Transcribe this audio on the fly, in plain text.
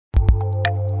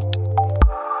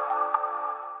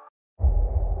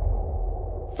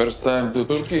First time to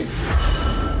Turkey?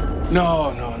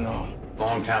 No.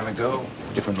 Long time ago,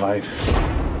 different life.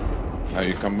 Now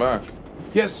you come back.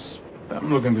 Yes,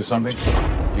 I'm looking for something.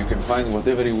 You can find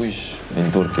whatever you wish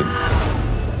in Turkey.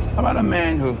 How about a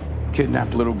man who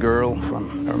kidnapped a little girl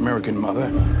from her American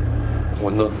mother?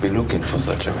 Would not be looking for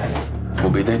such a man. It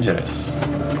would be dangerous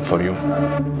for you.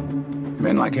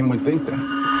 Men like him would think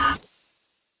that.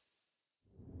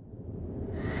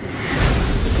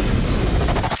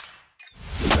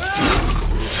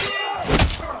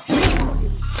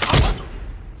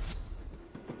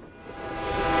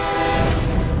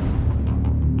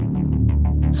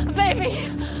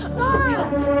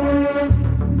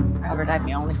 Robert, I'm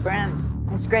your only friend.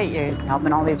 It's great you're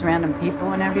helping all these random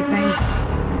people and everything.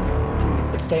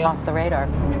 But stay off the radar.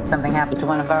 Something happened to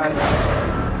one of ours.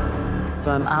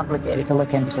 So I'm obligated to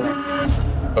look into it.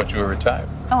 Thought you were retired.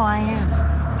 Oh, I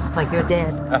am. Just like you're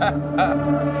dead.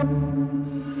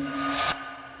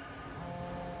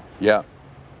 Yeah.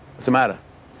 What's the matter?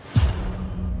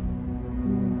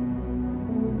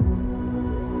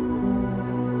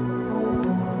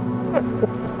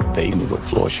 They knew what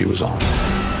floor she was on.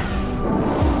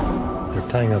 They're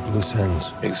tying up loose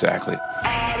ends. Exactly.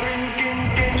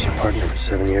 I was your partner for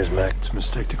 7 years, Mac. It's a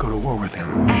mistake to go to war with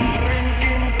him.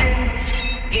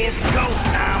 It's go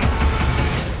time.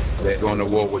 They're going to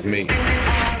war with me.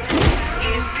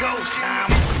 It's go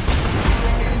time.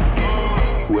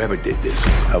 Whoever did this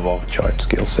have off-chart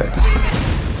skill sets.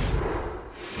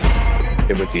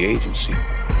 They're with the agency.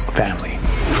 Family.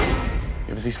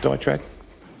 You ever see Star Trek?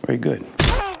 Very good.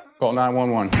 Call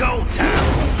 911. Go time.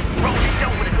 Roll the dough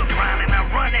with a good grind and I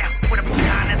run out with a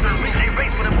baton. That's a relay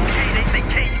race with a bouquet. They say,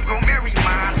 K, you gon' marry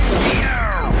mine.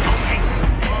 Yeah. Okay.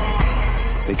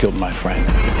 They killed my friend.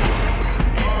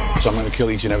 So I'm gonna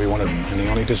kill each and every one of them. And the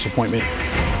only disappointment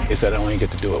is that I only get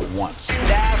to do it once.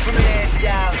 Die from the last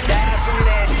shout. Die from the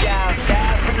last shout.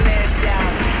 Die from the last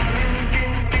shout.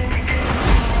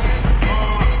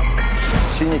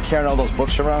 Seen you carrying all those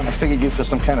books around? I figured you for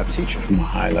some kind of teacher. I'm a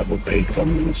high-level paid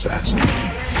government assassin.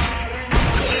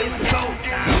 It's go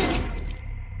time.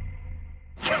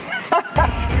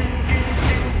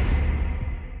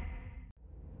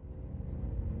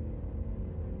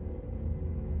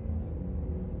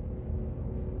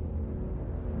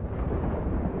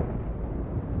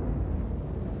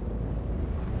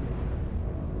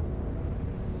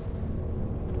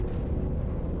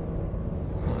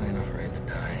 I ain't afraid to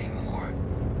die anymore.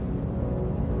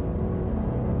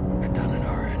 I've done it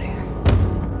already.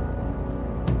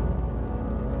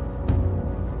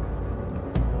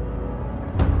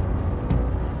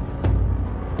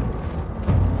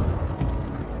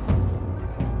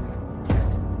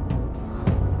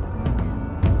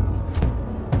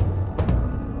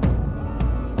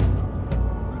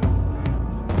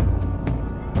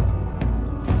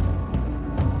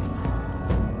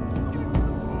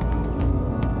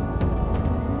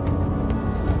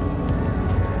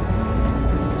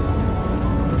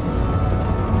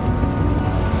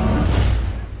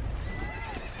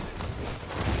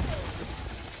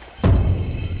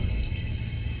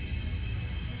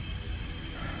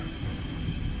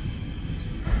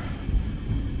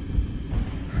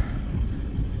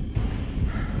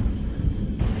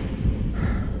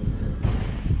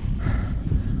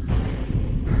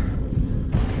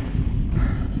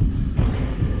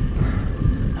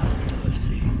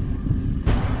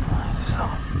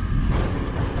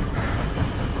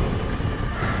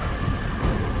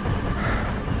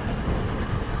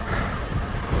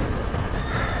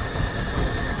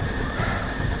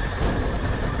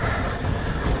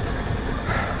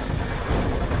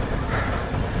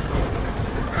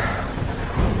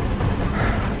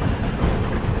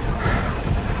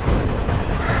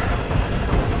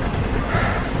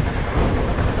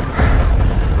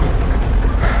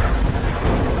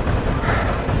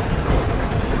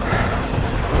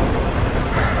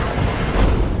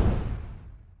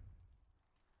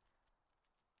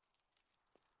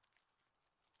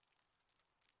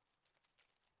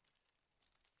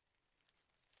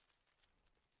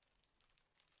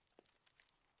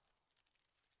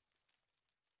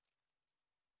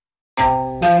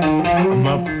 I'm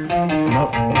up.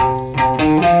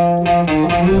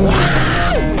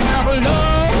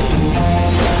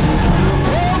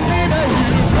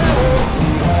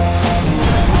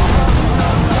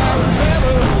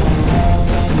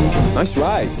 Nice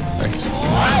ride. Thanks.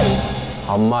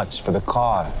 How much for the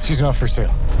car? She's not for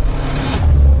sale.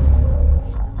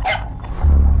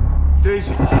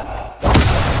 Daisy.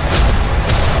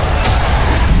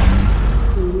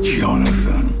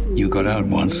 Jonathan, you got out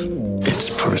once. It's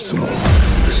personal.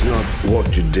 It's not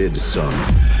what you did, son.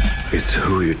 It's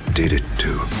who you did it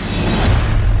to.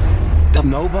 The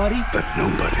nobody? That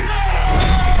nobody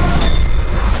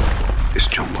is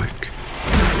John Wick.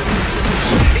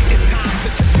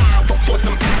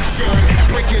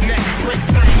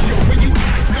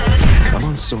 I'm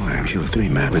on Sawyer, you're 3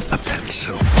 man with a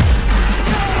pencil.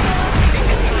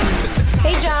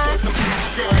 Hey, John.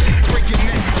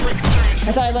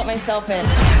 I thought I let myself in.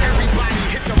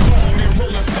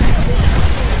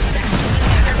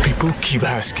 People keep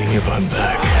asking if I'm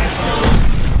back.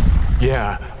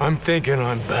 Yeah, I'm thinking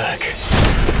I'm back.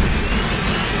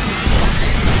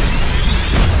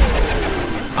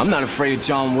 I'm not afraid of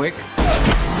John Wick.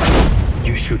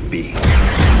 You should be.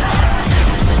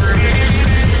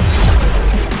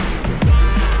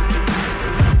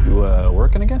 You,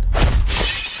 working again?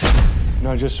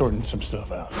 No, just sorting some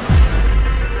stuff out.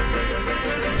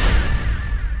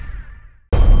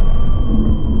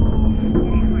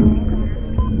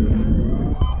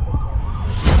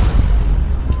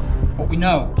 What we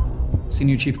know,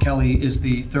 Senior Chief Kelly is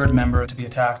the 3rd member to be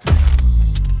attacked.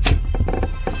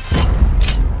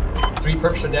 3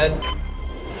 perps are dead.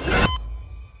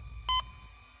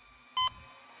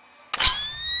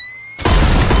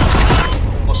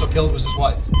 Also killed was his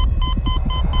wife.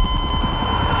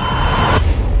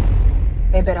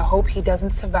 They better hope he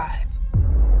doesn't survive.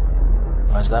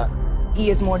 Why's that? He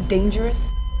is more dangerous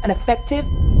and effective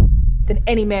than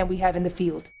any man we have in the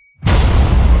field.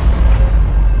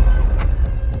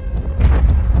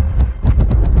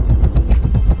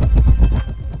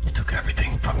 You took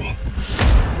everything from me.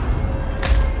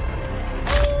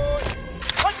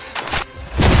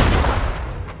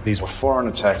 These were foreign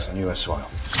attacks on U.S. soil.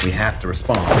 We have to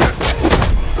respond.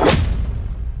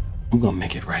 I'm gonna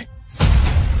make it right.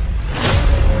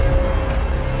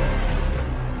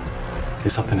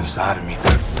 There's something inside of me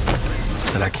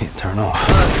that I can't turn off.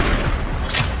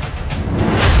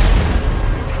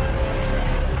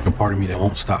 A part of me that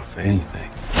won't stop for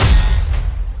anything.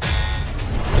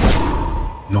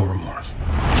 No remorse.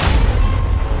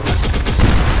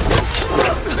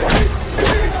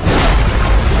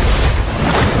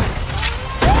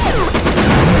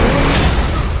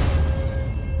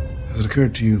 Has it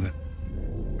occurred to you that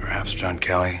perhaps John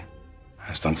Kelly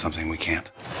has done something we can't?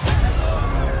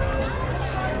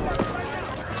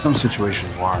 Some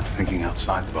situations warrant thinking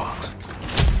outside the box.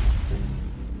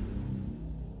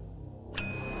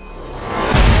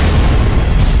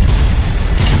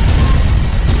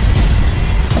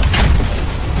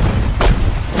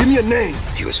 Give me a name.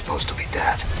 He was supposed to be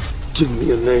dead. Give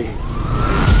me a name.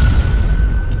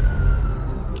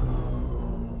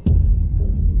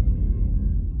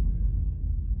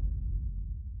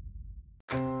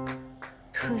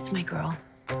 Who's my girl?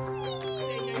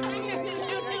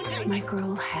 My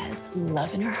girl has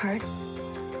love in her heart,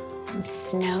 and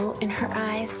snow in her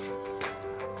eyes,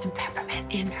 and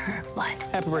peppermint in her blood.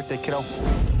 Happy birthday, kiddo.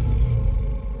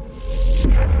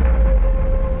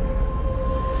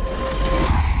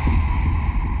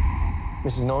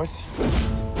 Mrs. Norris?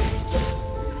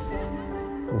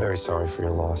 I'm very sorry for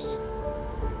your loss.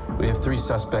 We have 3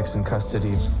 suspects in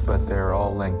custody, but they're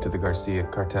all linked to the Garcia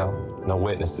cartel. No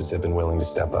witnesses have been willing to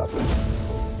step up.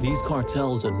 These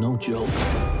cartels are no joke.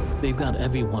 They've got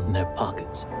everyone in their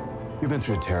pockets. You've been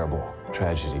through a terrible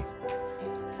tragedy.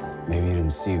 Maybe you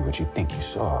didn't see what you think you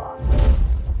saw.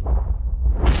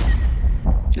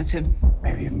 That's him.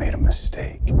 Maybe you made a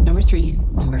mistake. Number 3,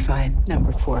 number 5,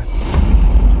 number 4.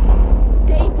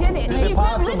 They did it. Is it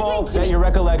possible that your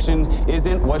recollection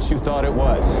isn't what you thought it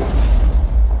was?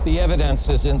 The evidence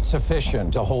is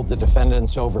insufficient to hold the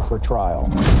defendants over for trial.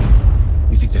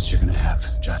 You think that you're gonna have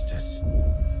justice?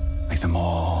 Make them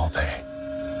all pay.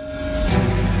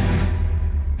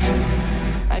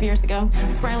 5 years ago,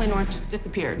 Riley North just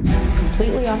disappeared.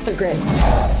 Completely off the grid.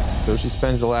 So she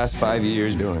spends the last 5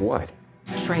 years doing what?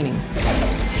 Training.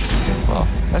 Well,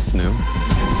 that's new.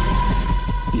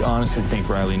 You honestly think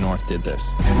Riley North did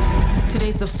this?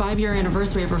 Today's the 5-year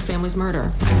anniversary of her family's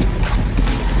murder.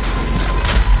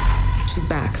 She's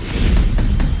back.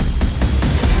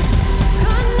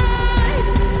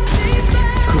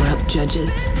 Corrupt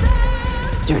judges,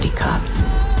 dirty cops.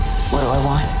 What do I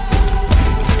want?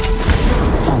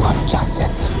 I want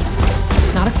justice.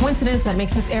 It's not a coincidence that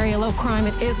makes this area low crime.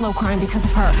 It is low crime because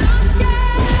of her.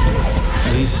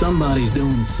 At least somebody's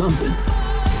doing something.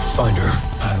 Find her.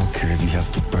 I don't care if you have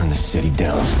to burn the city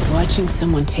down. Watching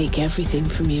someone take everything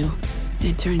from you,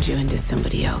 it turns you into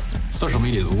somebody else. Social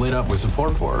media is lit up with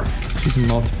support for her. She's a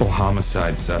multiple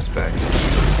homicide suspect.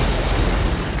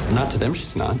 Not to them,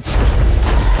 she's not.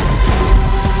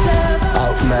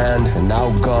 Outmanned and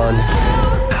outgunned.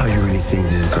 How you really think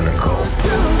this is gonna go?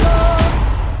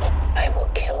 I will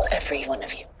kill every one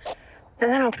of you.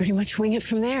 And then I'll pretty much wing it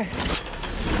from there.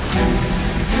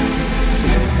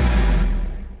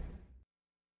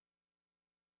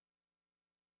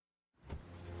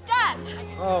 Dad!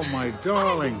 Oh, my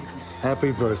darling.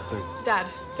 Happy birthday. Dad,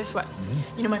 guess what?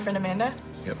 You know my friend Amanda?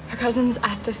 Yep. Her cousins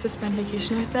asked us to spend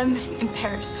vacation with them in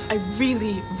Paris. I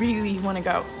really, really want to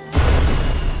go.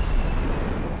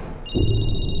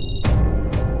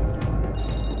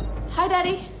 Hi,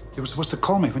 Daddy. You were supposed to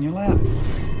call me when you land.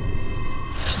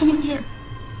 There's someone here.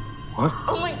 What?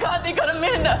 Oh my God, they got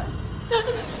Amanda.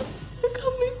 They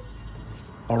got me.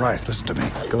 All right, listen to me.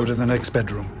 Go to the next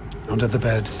bedroom. Under the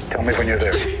bed. Tell me when you're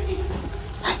there.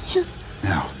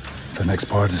 Now, the next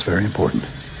part is very important.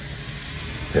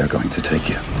 They're going to take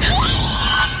you.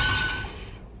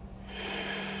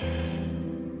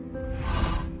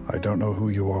 I don't know who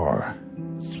you are.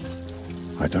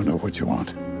 I don't know what you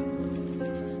want.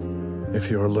 If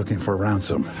you're looking for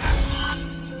ransom,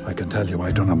 I can tell you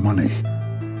I don't have money.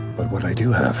 But what I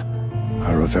do have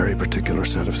are a very particular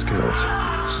set of skills.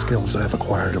 Skills I have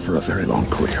acquired over a very long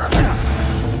career.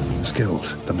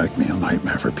 Skills that make me a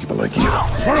nightmare for people like you.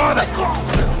 Where are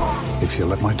they? If you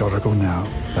let my daughter go now,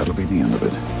 that'll be the end of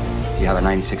it. You have a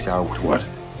 96-hour what?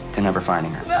 to never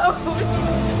finding her. No.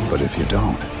 But if you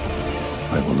don't,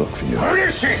 I will look for you. Where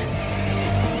is she?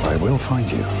 I will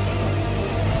find you.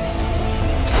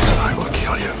 I will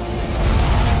kill you.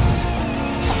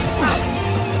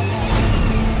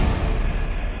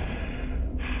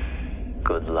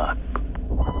 Good luck.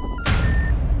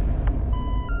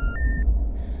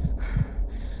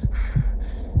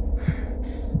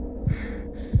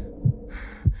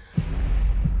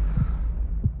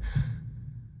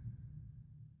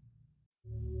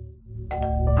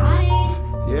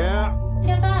 Yeah?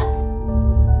 Get that.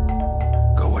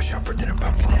 Go wash up for dinner,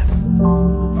 Pumpkinhead.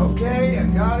 Okay, I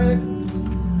got it.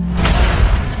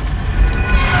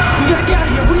 We gotta get out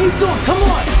of here. What are you doing? Come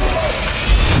on!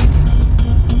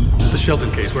 The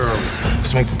Shelton case, where are we?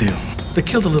 Let's make the deal. They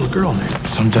killed a little girl, man.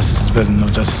 Some justice is better than no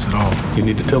justice at all. You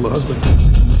need to tell the husband.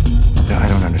 I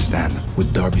don't understand.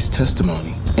 With Darby's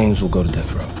testimony, Ames will go to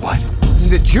death row. What?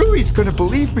 The jury's gonna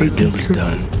believe me. The deal is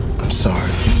done. I'm sorry.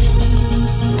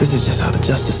 This is just how the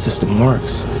justice system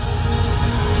works.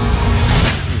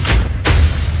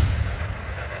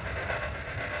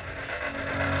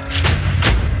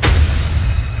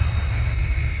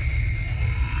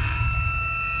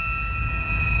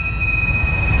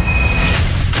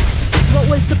 What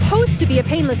was supposed to be a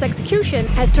painless execution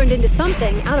has turned into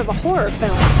something out of a horror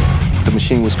film. The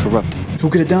machine was corrupted. Who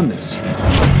could have done this?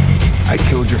 I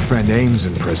killed your friend Ames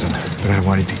in prison, but I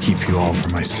wanted to keep you all for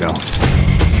myself.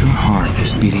 Your heart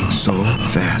is beating so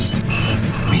fast.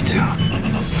 Me too.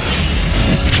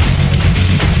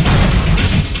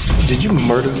 Did you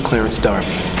murder Clarence Darby?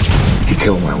 He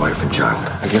killed my wife and child.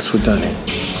 I guess we're done here.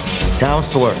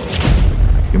 Counselor,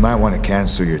 you might want to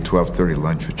cancel your 12:30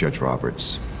 lunch with Judge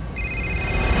Roberts.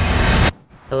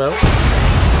 Hello?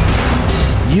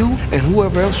 You and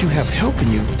whoever else you have helping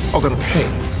you are gonna pay.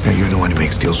 Now, you're the one who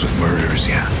makes deals with murderers,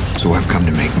 yeah? So I've come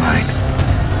to make mine.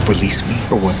 Release me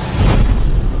or what?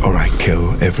 Or I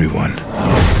kill everyone.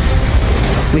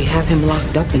 We have him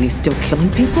locked up and he's still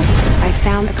killing people? I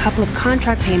found a couple of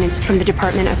contract payments from the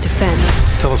Department of Defense.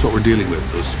 Tell us what we're dealing with.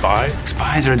 A spy?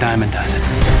 Spies are a dime a dozen.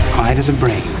 Clyde has a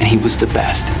brain, and he was the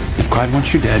best. If Clyde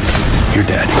wants you dead, you're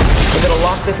dead. We're gonna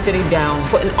lock the city down,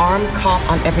 put an armed cop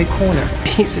on every corner.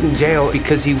 He's in jail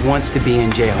because he wants to be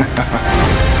in jail.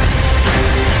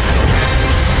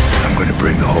 I'm going to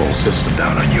bring the whole system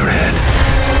down on your head.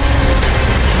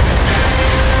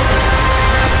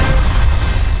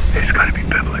 It's going to be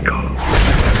biblical.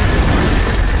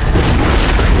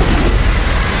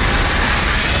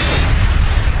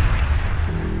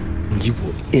 You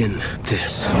will end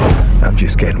this. I'm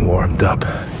just getting warmed up.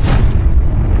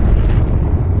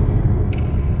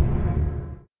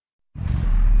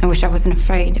 I wish I wasn't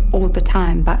afraid all the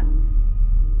time, but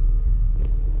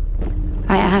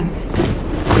I am.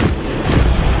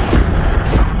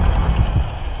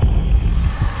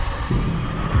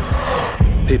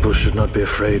 People should not be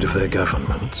afraid of their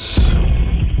governments.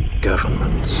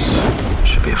 Governments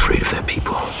should be afraid of their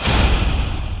people.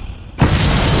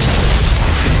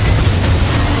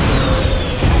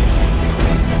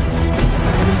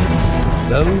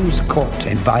 Those caught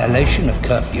in violation of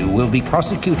curfew will be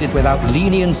prosecuted without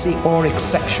leniency or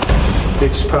exception.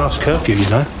 It's past curfew, you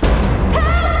know.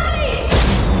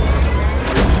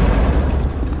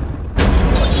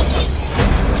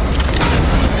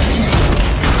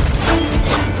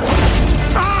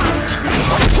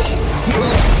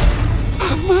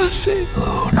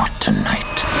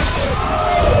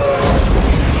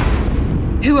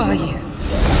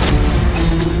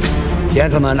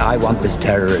 Gentlemen, I want this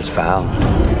terrorist found,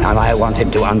 and I want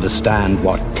him to understand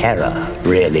what terror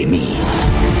really means.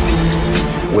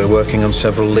 We're working on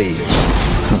several leads.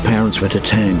 Her parents were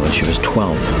detained when she was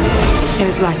 12. It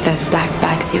was like those black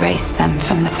bags erased them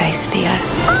from the face of the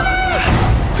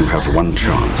earth. You have one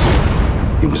chance.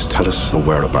 You must tell us the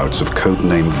whereabouts of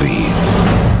Codename V.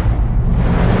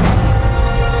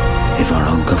 If our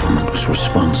own government was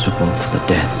responsible for the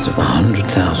deaths of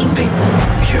 100,000 people,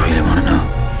 do you really want to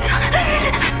know?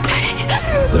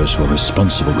 Those who are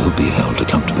responsible will be held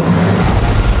accountable.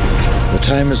 The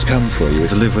time has come for you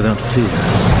to live without fear.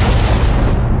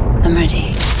 I'm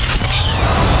ready.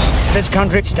 This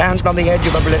country stands on the edge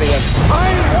of oblivion.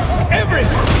 I want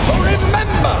everyone to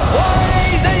remember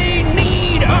why they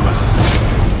need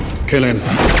us. Kill him.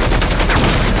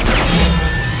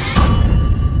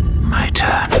 My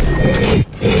turn.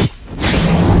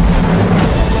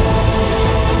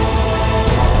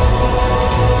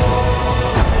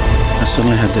 I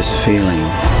suddenly had this feeling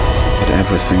that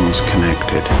everything was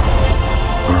connected.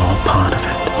 We're all part of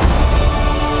it.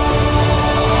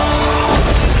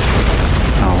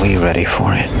 Are we ready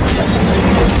for it?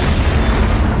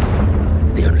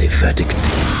 The only verdict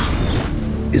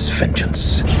is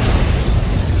vengeance.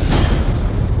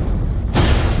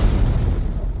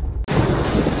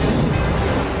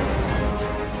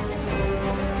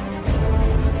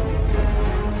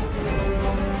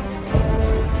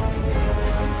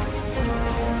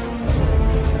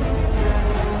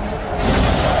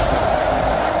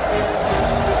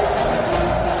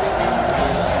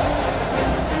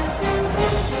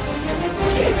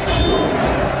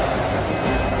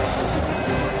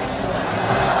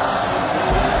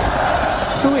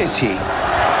 Who is he?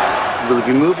 Will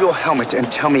you remove your helmet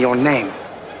and tell me your name?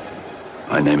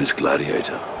 My name is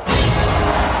Gladiator.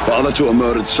 Father to a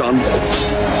murdered son,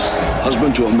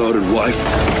 husband to a murdered wife,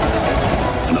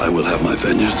 and I will have my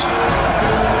vengeance.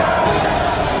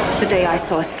 Today I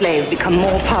saw a slave become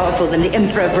more powerful than the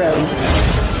Emperor of Rome.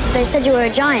 They said you were a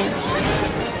giant.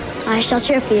 I shall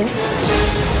cheer for you.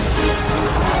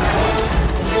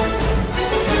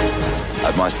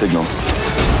 At my signal,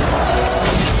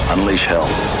 unleash hell.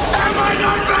 Am I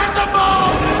not merciful?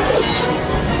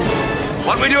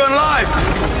 What we do in life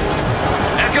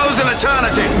echoes in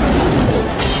eternity.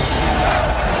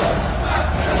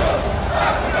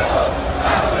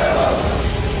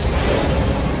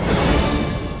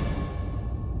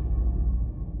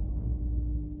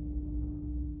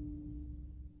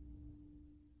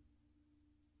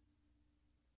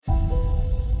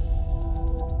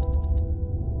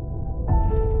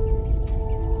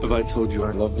 Have I told you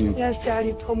I love you? Yes, Dad,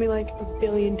 you've told me like 1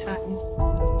 billion times.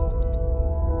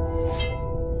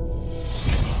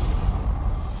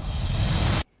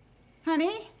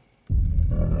 Honey?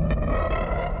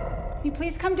 You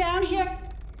please come down here?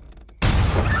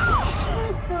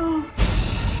 Oh.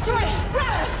 Joy,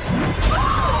 run!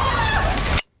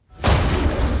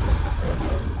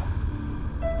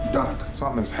 Doc,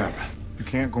 something has happened. You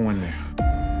can't go in there.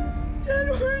 Dad,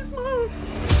 where's Mom?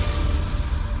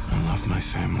 I love my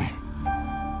family.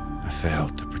 I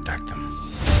failed to protect them.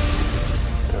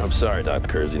 I'm sorry, Dr.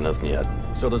 Kersey, nothing yet.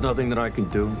 So there's nothing that I can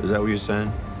do? Is that what you're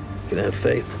saying? You can have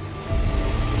faith.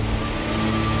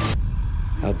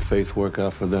 How'd faith work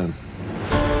out for them?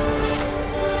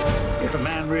 If a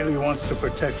man really wants to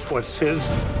protect what's his,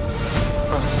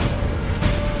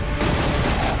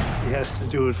 he has to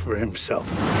do it for himself.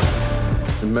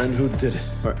 The men who did it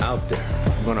are out there.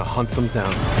 I'm gonna hunt them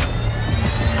down.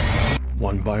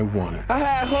 One by one. I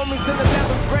had homies in the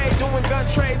 11th grade doing gun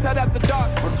trades out at the dark.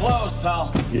 We're closed,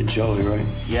 pal. You're Joey, right?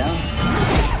 Yeah?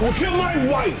 Well, kill my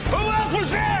wife. Who else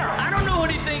was there? I don't know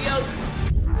anything else.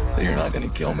 You're not gonna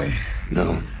kill me.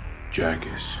 No, Jack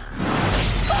is.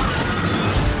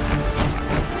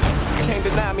 Can't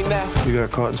deny me now. You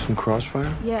got caught in some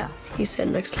crossfire? Yeah, he said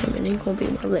next time it ain't gonna be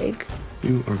my leg.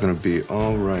 You are gonna be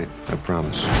all right, I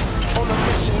promise. On a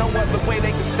mission, no other way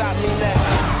they can stop me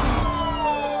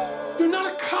now. You're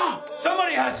not a cop.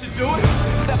 Somebody has to do it.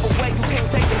 Step away, you can't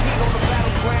take the heat on the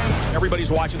battleground. Everybody's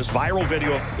watching this viral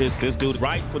video. Is this dude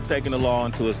right for taking the law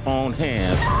into his own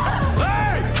hands?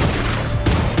 Hey!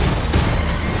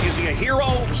 Is he a hero?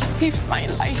 He saved my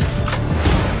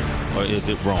life. Or is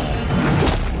it wrong?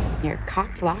 You're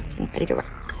cocked, locked, and ready to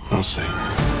rock. I'll say,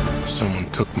 someone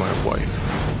took my wife.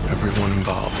 Everyone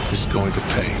involved is going to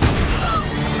pay.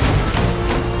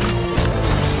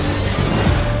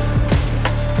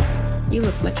 You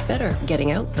look much better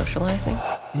getting out, socializing.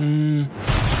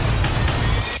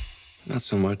 Not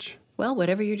so much. Well,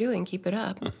 whatever you're doing, keep it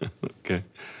up. Okay,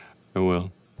 I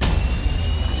will.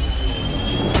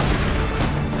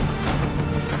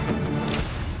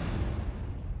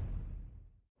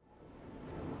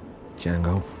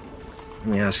 Django, let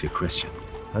me ask you a question.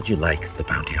 How'd you like the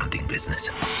bounty hunting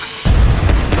business?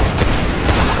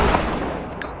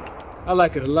 I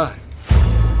like it a lot.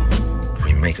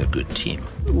 We make a good team.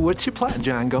 What's your plan,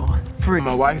 Django? Free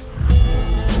my wife?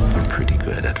 I'm pretty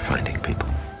good at finding people.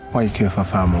 Why you care if I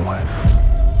find my wife?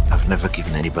 I've never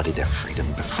given anybody their freedom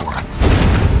before.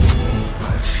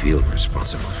 I feel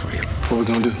responsible for you. What we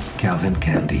gonna do? Calvin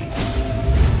Candy.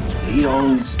 He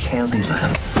owns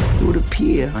Candyland. It would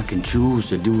appear I can choose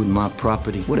to do with my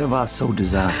property whatever I so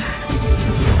desire.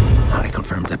 I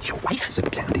confirm that your wife is at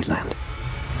Candyland.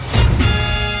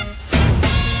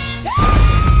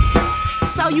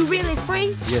 So you really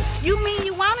free? Yes. You mean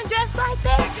you want to dress like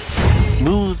that?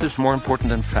 Smooth is more important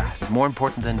than fast. More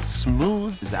important than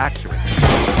smooth is accurate.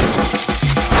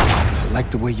 I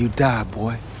like the way you die,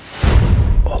 boy.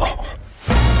 Oh.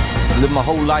 I lived my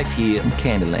whole life here in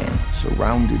Candyland,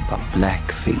 surrounded by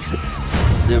black faces.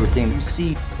 Everything you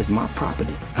see is my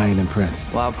property. I ain't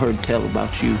impressed. Well, I've heard tell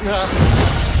about you.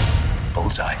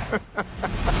 Bullseye.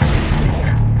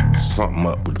 Something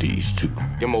up with these two.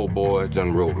 Them old boys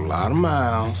done rode a lot of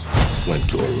miles, went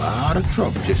to a lot of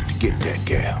trouble just to get that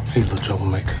gal. Hey, little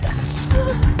troublemaker.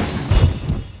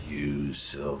 You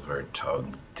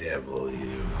silver-tongued devil,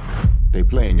 you. They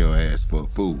playing your ass for a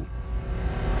fool.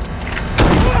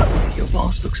 Your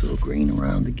boss looks a little green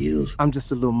around the gills. I'm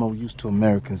just a little more used to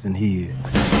Americans than he is.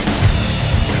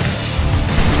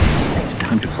 It's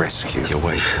time to rescue your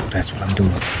wife. That's what I'm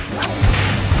doing.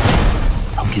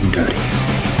 I'm getting dirty.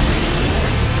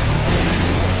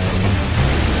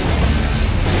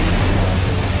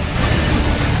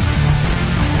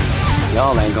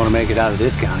 Y'all ain't gonna make it out of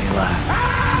this county alive.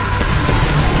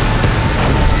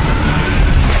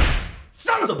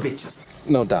 Sons of bitches!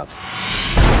 No doubt.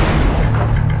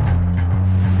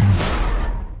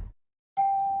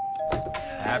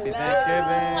 Happy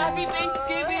Thanksgiving! Happy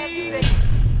Thanksgiving!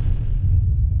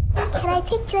 Can I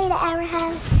take Joy to our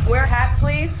house? Wear a hat,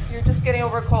 please. You're just getting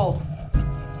over a cold.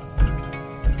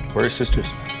 Where are your sisters?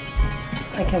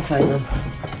 I can't find them.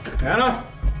 Anna?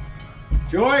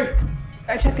 Joy?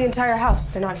 I checked the entire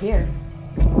house. They're not here.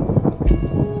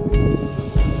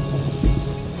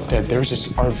 Dad, there was this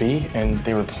RV, and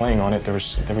they were playing on it. We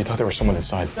thought there was someone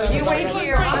inside. You wait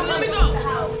here. Let me know.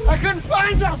 I couldn't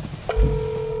find them!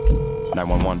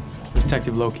 911.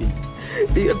 Detective Loki.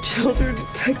 Do you have children,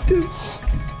 Detective?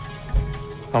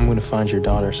 I'm gonna find your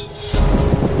daughters.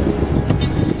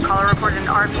 Caller reported an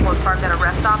RV was parked at a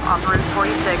rest stop off Route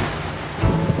 46.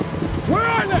 Where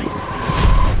are they?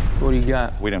 What do you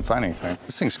got? We didn't find anything.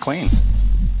 This thing's clean.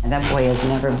 And that boy has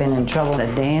never been in trouble a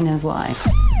day in his life.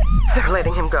 They're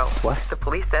letting him go. What? The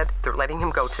police said they're letting him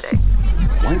go today.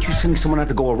 Why aren't you sending someone out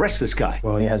to go arrest this guy?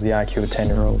 Well, he has the IQ of a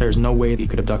 10-year-old. There's no way he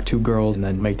could abduct two girls and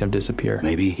then make them disappear.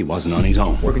 Maybe he wasn't on his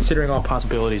own. We're considering all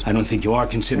possibilities. I don't think you are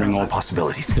considering all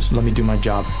possibilities. Just let me do my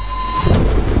job.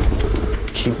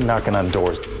 Keep knocking on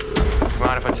doors.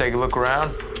 Mind if I take a look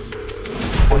around?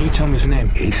 Why do you tell me his name?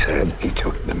 He said he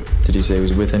took them. Did he say he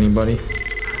was with anybody?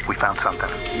 We found something.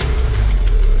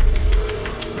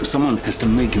 Someone has to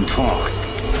make him talk.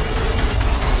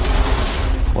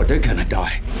 Or they're gonna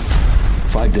die.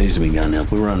 5 days have been gone now.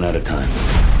 We're running out of time.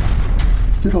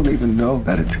 You don't even know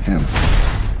that it's him.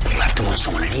 We left him on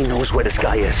someone, and he knows where this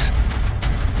guy is.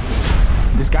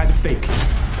 This guy's a fake.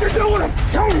 You're doing it!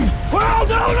 Tell me! Well,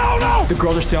 no! The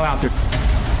girls are still out there.